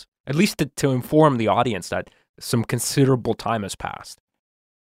lapse, at least to inform the audience that some considerable time has passed.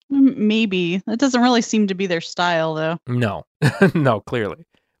 Maybe. That doesn't really seem to be their style, though. No, no, clearly.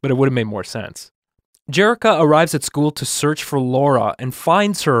 But it would have made more sense. Jerrica arrives at school to search for Laura and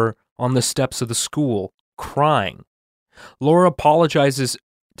finds her on the steps of the school, crying. Laura apologizes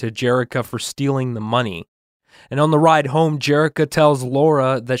to Jerrica for stealing the money. And on the ride home, Jerrica tells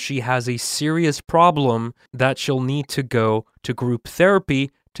Laura that she has a serious problem that she'll need to go to group therapy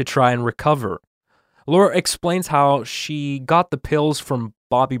to try and recover. Laura explains how she got the pills from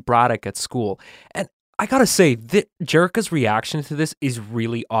Bobby Braddock at school. And I gotta say, Jerrica's reaction to this is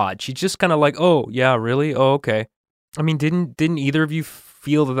really odd. She's just kind of like, "Oh, yeah, really? Oh, okay." I mean, didn't either of you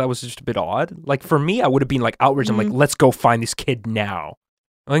feel that was just a bit odd? Like, for me, I would have been like outraged. I'm like, let's go find this kid now.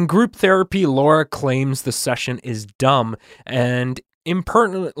 In group therapy, Laura claims the session is dumb and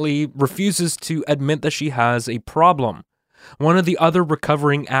impertinently refuses to admit that she has a problem. One of the other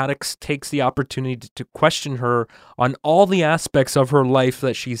recovering addicts takes the opportunity to question her on all the aspects of her life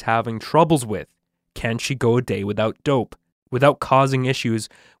that she's having troubles with. Can she go a day without dope, without causing issues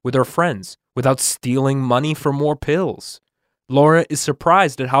with her friends, without stealing money for more pills? Laura is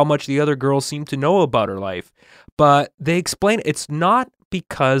surprised at how much the other girls seem to know about her life, but they explain it's not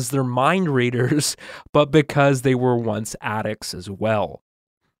because they're mind readers, but because they were once addicts as well.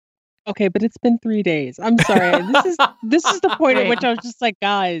 Okay, but it's been 3 days. I'm sorry. This is the point at which I was just like,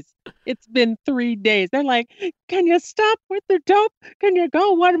 guys, it's been 3 days. They're like, "Can you stop with the dope? Can you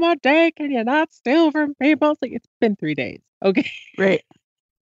go one more day? Can you not steal from people?" It's like, it's been 3 days. Okay. Right.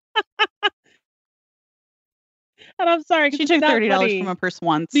 And I'm sorry. She took $30 from a purse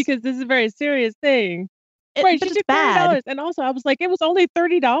once. Because this is a very serious thing. Right, She but took it's bad. $30. And also I was like, it was only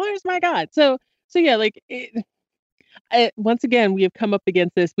 $30? My God. So yeah, like once again, we have come up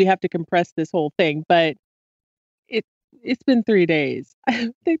against this. We have to compress this whole thing, but it's been 3 days. I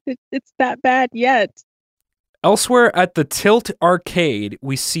don't think that it's that bad yet. Elsewhere at the Tilt Arcade,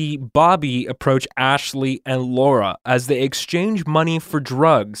 we see Bobby approach Ashley and Laura as they exchange money for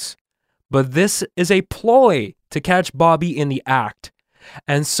drugs. But this is a ploy to catch Bobby in the act,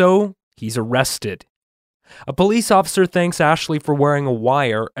 and so he's arrested. A police officer thanks Ashley for wearing a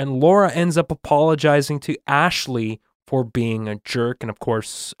wire, and Laura ends up apologizing to Ashley for being a jerk, and of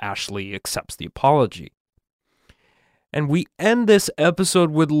course, Ashley accepts the apology. And we end this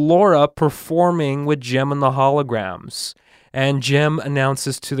episode with Laura performing with Jem and the Holograms. And Jem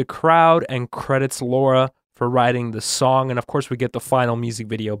announces to the crowd and credits Laura for writing the song. And of course, we get the final music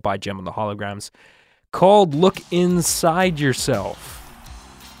video by Jem and the Holograms called Look Inside Yourself.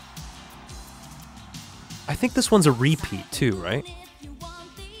 I think this one's a repeat too, right?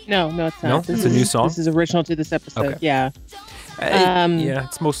 No, it's not. No, it's a new song? This is original to this episode. Okay. Yeah. Yeah,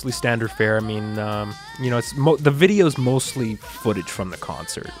 it's mostly standard fare. I mean, it's the video's mostly footage from the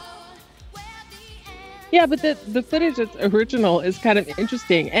concert. Yeah, but the footage that's original is kind of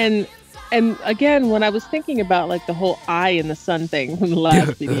interesting. And And again, when I was thinking about like the whole eye in the sun thing from the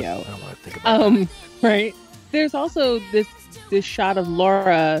last video, I don't want to think about that. right? There's also this shot of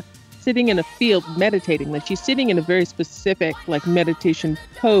Laura sitting in a field meditating. Like she's sitting in a very specific like meditation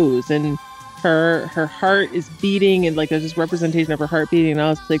pose, and her heart is beating, and like there's this representation of her heart beating. And I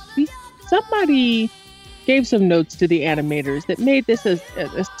was like, somebody gave some notes to the animators that made this a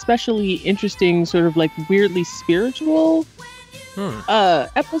especially interesting, sort of like weirdly spiritual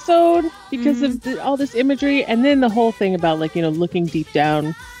episode because of all this imagery, and then the whole thing about like, you know, looking deep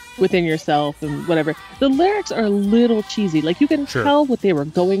down within yourself and whatever. The lyrics are a little cheesy. Like you can tell what they were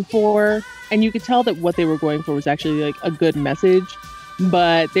going for, and you could tell that what they were going for was actually like a good message,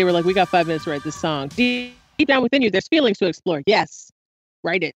 but they were like, we got 5 minutes to write this song. Deep down within you, there's feelings to explore. Yes,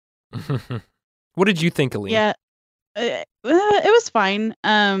 write it. What did you think, Aline? Yeah, it was fine.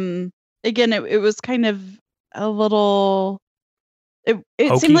 Again, it was kind of a little.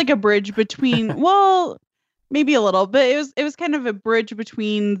 It seemed like a bridge between. Well, maybe a little, but it was kind of a bridge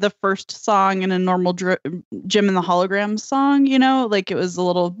between the first song and a normal Jim and the Holograms song. You know, like it was a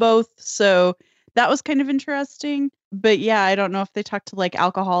little of both. So that was kind of interesting. But yeah, I don't know if they talked to like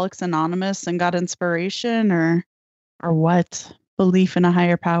Alcoholics Anonymous and got inspiration or what, belief in a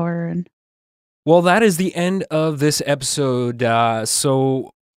higher power. And well, that is the end of this episode.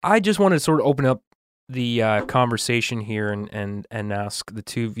 So I just wanted to sort of open up the conversation here and ask the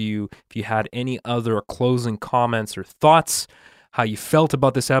two of you if you had any other closing comments or thoughts, how you felt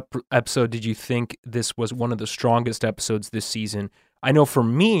about this episode. Did you think this was one of the strongest episodes this season? I know for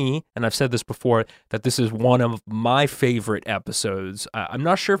me, and I've said this before, that this is one of my favorite episodes. I'm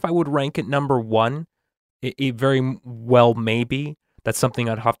not sure if I would rank it number one. It very well may be. That's something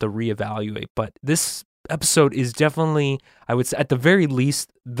I'd have to reevaluate. But this episode is definitely, I would say, at the very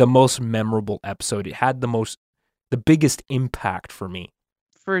least, the most memorable episode. It had the biggest impact for me.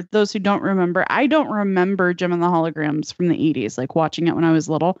 For those who don't remember, I don't remember Jim and the Holograms from the 80s, like watching it when I was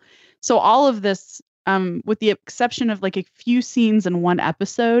little. So all of this, with the exception of like a few scenes in one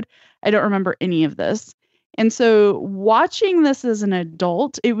episode, I don't remember any of this. And so watching this as an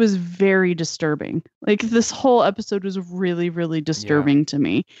adult, it was very disturbing. Like this whole episode was really, really disturbing to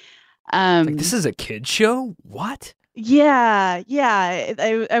me. Like, this is a kid's show? What? Yeah.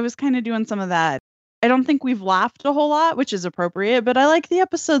 I was kind of doing some of that. I don't think we've laughed a whole lot, which is appropriate, but I like the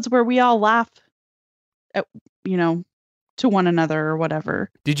episodes where we all laugh at, you know, to one another or whatever.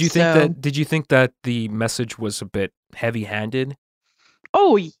 Did you think that the message was a bit heavy-handed?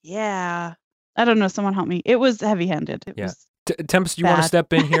 Oh, yeah. I don't know. Someone help me. It was heavy-handed. It was Tempest, do you want to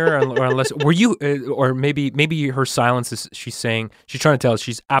step in here, or unless were you, or maybe her silence is she's trying to tell us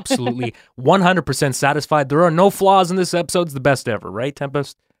she's absolutely 100% satisfied. There are no flaws in this episode. It's the best ever, right,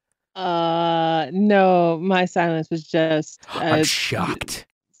 Tempest? No, my silence was just. I'm shocked.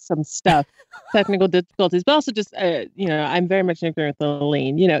 Some stuff, technical difficulties, but also just you know, I'm very much in agreement with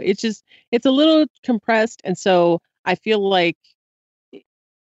Aline. You know, it's a little compressed, and so I feel like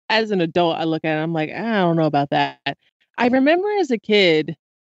as an adult, I look at it, I'm like, I don't know about that. I remember as a kid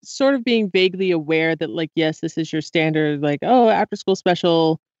sort of being vaguely aware that, like, yes, this is your standard, like, oh, after school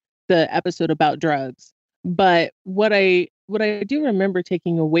special, the episode about drugs. But what I do remember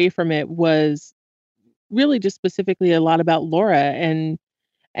taking away from it was really just specifically a lot about Laura and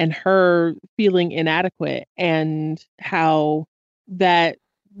her feeling inadequate, and how that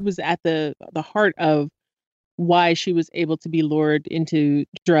was at the heart of why she was able to be lured into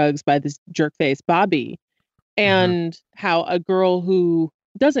drugs by this jerk face Bobby, and how a girl who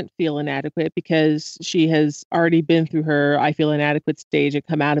doesn't feel inadequate because she has already been through her I feel inadequate stage and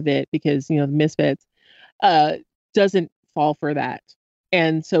come out of it because, you know, the misfits, doesn't fall for that.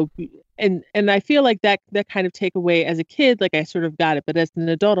 And so, and I feel like that kind of takeaway as a kid, like I sort of got it, but as an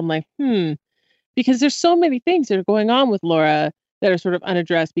adult, I'm like, because there's so many things that are going on with Laura that are sort of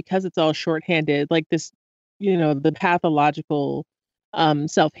unaddressed because it's all shorthanded, like this, you know, the pathological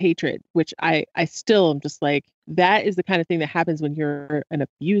self-hatred, which I still am just like, that is the kind of thing that happens when you're an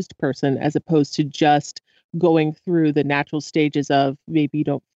abused person, as opposed to just going through the natural stages of maybe you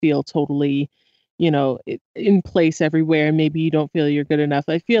don't feel totally, you know, in place everywhere, and maybe you don't feel you're good enough.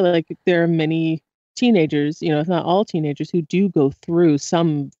 I feel like there are many teenagers, you know, it's not all teenagers, who do go through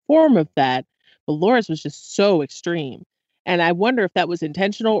some form of that, but Laura's was just so extreme. And I wonder if that was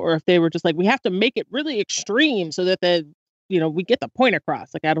intentional, or if they were just like, we have to make it really extreme so that we get the point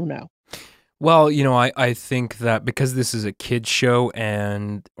across. Like, I don't know. Well, you know, I think that because this is a kid's show,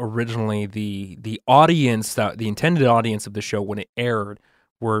 and originally the audience, the intended audience of the show when it aired,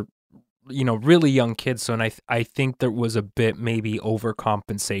 were really young kids. So, and I think there was a bit maybe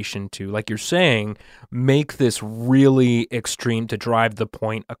overcompensation to, like you're saying, make this really extreme to drive the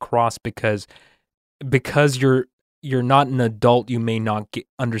point across because you're not an adult, you may not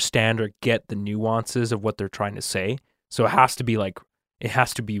understand or get the nuances of what they're trying to say. So it has to be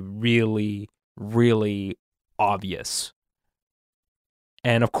really, really obvious.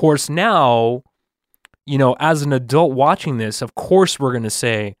 And of course now, as an adult watching this, of course we're going to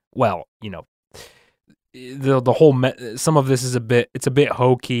say, well, the whole some of this is it's a bit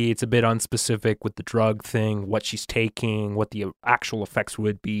hokey, it's a bit unspecific with the drug thing, what she's taking, what the actual effects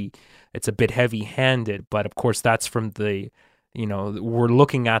would be. It's a bit heavy-handed, but of course that's from the we're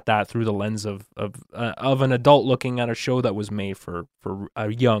looking at that through the lens of an adult looking at a show that was made for a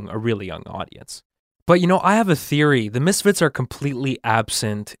really young audience. But I have a theory. The Misfits are completely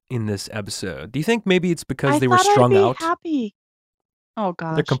absent in this episode. Do you think maybe it's because they were strung out? Happy. Oh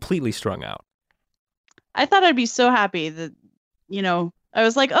gosh. They're completely strung out. I thought I'd be so happy that, I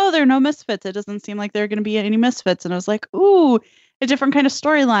was like, oh, there are no Misfits. It doesn't seem like there are going to be any Misfits. And I was like, ooh, a different kind of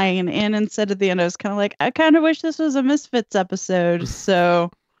storyline. And instead at the end, I was kind of like, I kind of wish this was a Misfits episode. So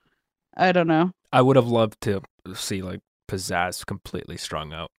I don't know. I would have loved to see like Pizzazz completely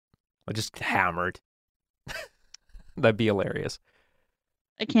strung out. Or just hammered. That'd be hilarious.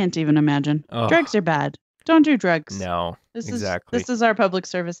 I can't even imagine. Oh. Drugs are bad. Don't do drugs. No, exactly. This is our public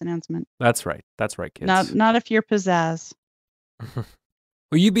service announcement. That's right, kids. Not if you're pizzazz. Well,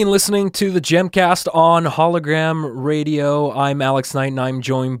 you've been listening to the Gemcast on Hologram Radio. I'm Alex Knight, and I'm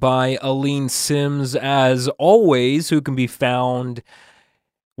joined by Aline Sims, as always, who can be found...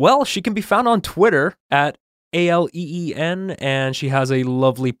 Well, she can be found on Twitter at ALEEN, and she has a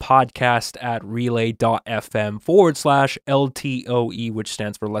lovely podcast at relay.fm/LTOE, which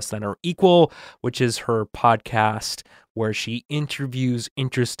stands for Less Than or Equal, which is her podcast where she interviews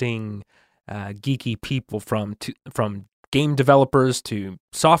interesting, geeky people from game developers to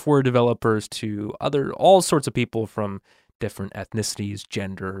software developers to all sorts of people from different ethnicities,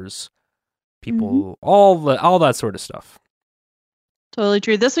 genders, people, all that sort of stuff. Totally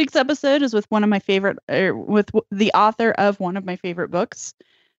true. This week's episode is with with the author of one of my favorite books.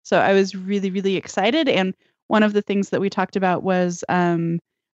 So I was really, really excited. And one of the things that we talked about was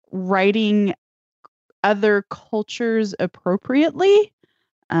writing other cultures appropriately.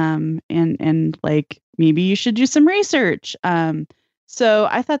 And like, maybe you should do some research. So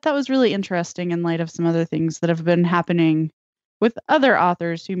I thought that was really interesting in light of some other things that have been happening with other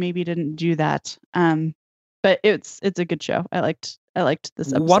authors who maybe didn't do that. But it's a good show. I liked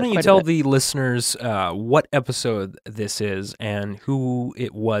this episode. Why don't you tell the listeners what episode this is and who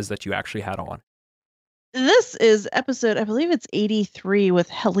it was that you actually had on? This is episode, I believe it's 83 with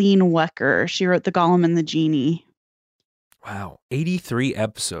Helene Wecker. She wrote The Golem and the Genie. Wow, 83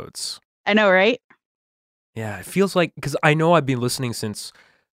 episodes. I know, right? Yeah, it feels like, because I know I've been listening since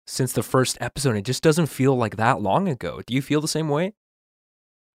the first episode. It just doesn't feel like that long ago. Do you feel the same way?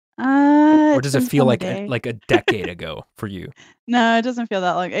 Or does it feel like a decade ago for you? No, it doesn't feel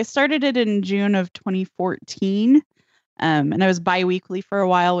that long. I started it in June of 2014, and I was bi-weekly for a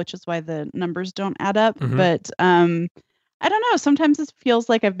while, which is why the numbers don't add up. Mm-hmm. But I don't know. Sometimes it feels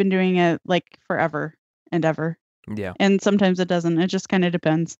like I've been doing it like forever and ever. Yeah. And sometimes it doesn't. It just kind of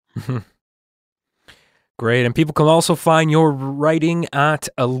depends. Great. And people can also find your writing at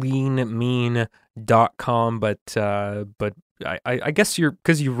alinemean.com. But I guess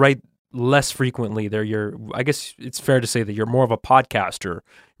because you write less frequently there, I guess it's fair to say that you're more of a podcaster,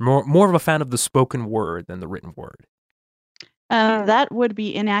 more of a fan of the spoken word than the written word. That would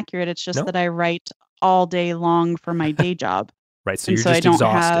be inaccurate. It's just that I write all day long for my day job. Right. So you're just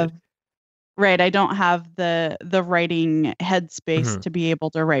exhausted. I don't have the writing headspace to be able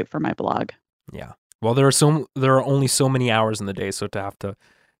to write for my blog. Yeah. Well, there are only so many hours in the day, so to have to,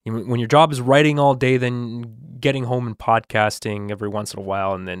 when your job is writing all day, then getting home and podcasting every once in a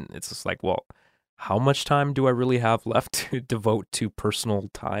while, and then it's just like, well, how much time do I really have left to devote to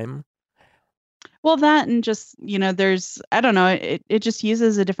personal time? Well, that and just, there's, I don't know, it just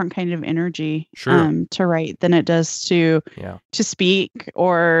uses a different kind of energy Sure. To write than it does to speak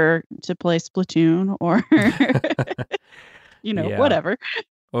or to play Splatoon or, whatever.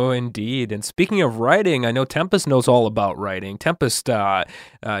 Oh, indeed. And speaking of writing, I know Tempest knows all about writing. Tempest, your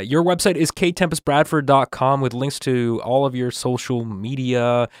website is ktempestbradford.com with links to all of your social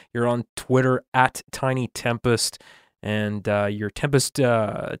media. You're on Twitter at TinyTempest. And your Tempest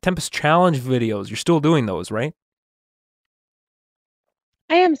Challenge videos, you're still doing those, right?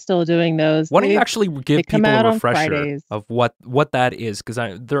 I am still doing those. Why don't you actually give people a refresher Fridays. of what that is? Because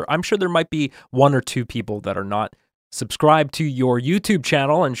I'm sure there might be one or two people that are not subscribe to your YouTube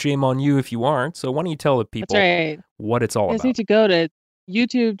channel, and shame on you if you aren't. So why don't you tell the people That's right. what it's all You just about? need to go to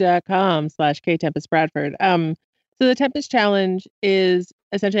youtube.com/KTempestBradford. So the Tempest Challenge is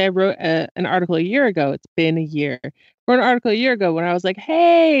essentially, I wrote an article a year ago. It's been a year. I wrote an article a year ago when I was like,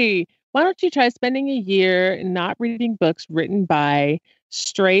 hey, why don't you try spending a year not reading books written by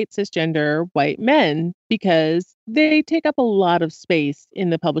straight, cisgender, white men? Because they take up a lot of space in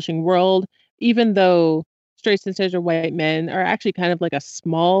the publishing world, even though straight, cisgender, white men are actually kind of like a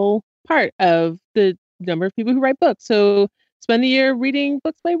small part of the number of people who write books. So spend the year reading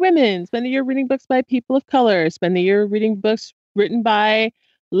books by women, spend the year reading books by people of color, spend the year reading books written by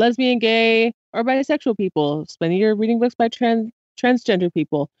lesbian, gay, or bisexual people, spend the year reading books by transgender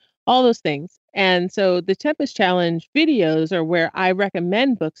people, all those things. And so the Tempest Challenge videos are where I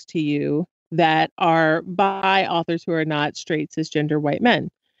recommend books to you that are by authors who are not straight, cisgender white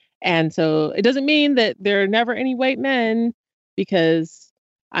men. And so it doesn't mean that there are never any white men, because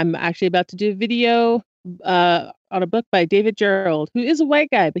I'm actually about to do a video on a book by David Gerald, who is a white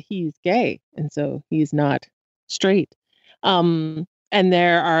guy, but he's gay, and so he's not straight. And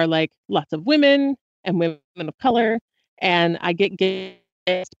there are like lots of women and women of color, and I get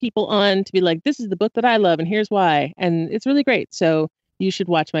guest people on to be like, this is the book that I love, and here's why, and it's really great. So you should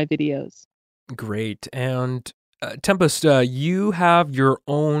watch my videos. Great. And Tempest, you have your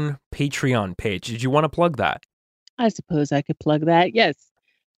own Patreon page. Did you want to plug that? I suppose I could plug that. Yes,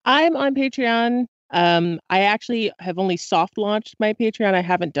 I'm on Patreon. I actually have only soft launched my Patreon. I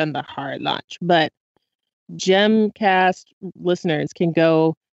haven't done the hard launch, but Gemcast listeners can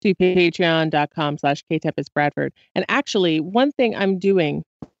go to patreon.com/KTempestBradford. And actually, one thing I'm doing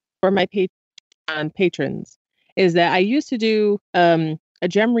for my Patreon patrons is that I used to do a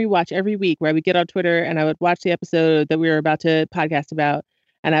Gem rewatch every week, where I would get on Twitter and I would watch the episode that we were about to podcast about,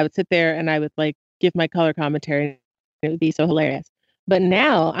 and I would sit there and I would like give my color commentary, and it would be so hilarious. But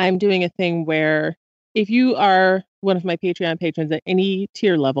now I'm doing a thing where if you are one of my Patreon patrons at any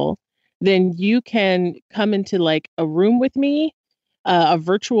tier level, then you can come into like a room with me, a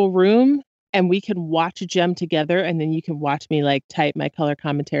virtual room, and we can watch Gem together. And then you can watch me like type my color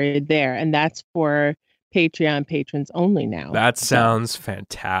commentary there. And that's for Patreon patrons only now. That sounds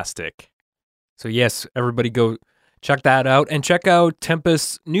fantastic. So yes, everybody go check that out, and check out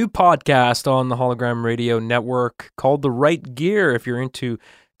Tempest's new podcast on the Hologram Radio Network called The Right Gear if you're into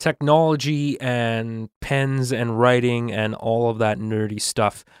technology and pens and writing and all of that nerdy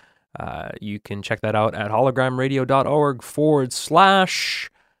stuff. You can check that out at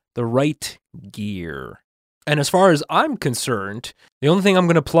hologramradio.org/The Right Gear. And as far as I'm concerned, the only thing I'm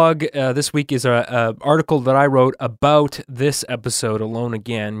going to plug this week is a article that I wrote about this episode, Alone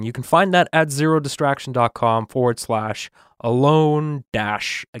Again. You can find that at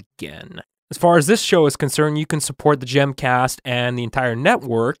ZeroDistraction.com/alone-again. As far as this show is concerned, you can support the Gemcast and the entire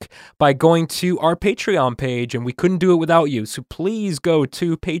network by going to our Patreon page, and we couldn't do it without you. So please go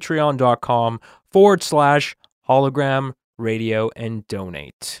to patreon.com/hologram radio and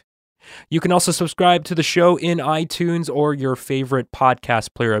donate. You can also subscribe to the show in iTunes or your favorite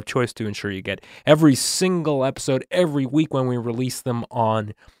podcast player of choice to ensure you get every single episode every week when we release them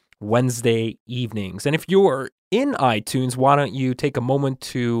on Wednesday evenings. And if you're in iTunes, why don't you take a moment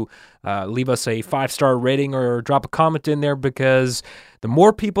to leave us a 5-star rating or drop a comment in there, because the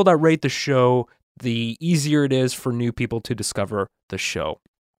more people that rate the show, the easier it is for new people to discover the show.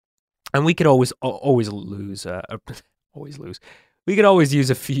 And we could always lose. We could always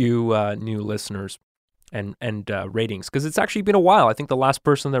use a few new listeners and ratings, because it's actually been a while. I think the last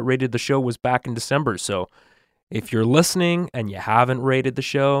person that rated the show was back in December. So if you're listening and you haven't rated the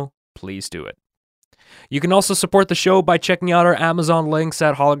show, please do it. You can also support the show by checking out our Amazon links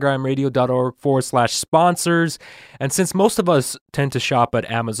at hologramradio.org/sponsors. And since most of us tend to shop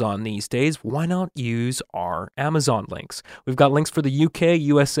at Amazon these days, why not use our Amazon links? We've got links for the UK,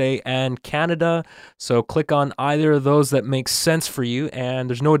 USA, and Canada. So click on either of those that makes sense for you. And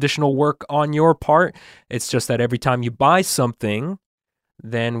there's no additional work on your part. It's just that every time you buy something,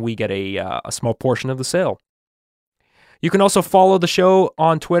 then we get a small portion of the sale. You can also follow the show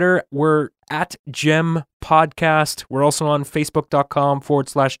on Twitter. We're at Gem Podcast. We're also on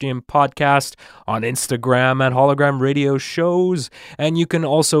Facebook.com/Gem Podcast, on Instagram at Hologram Radio Shows. And you can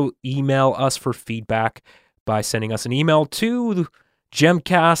also email us for feedback by sending us an email to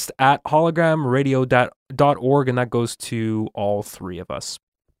gemcast@hologramradio.org, and that goes to all three of us.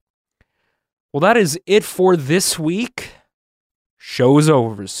 Well, that is it for this week. Show's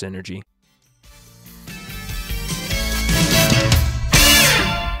over, Synergy.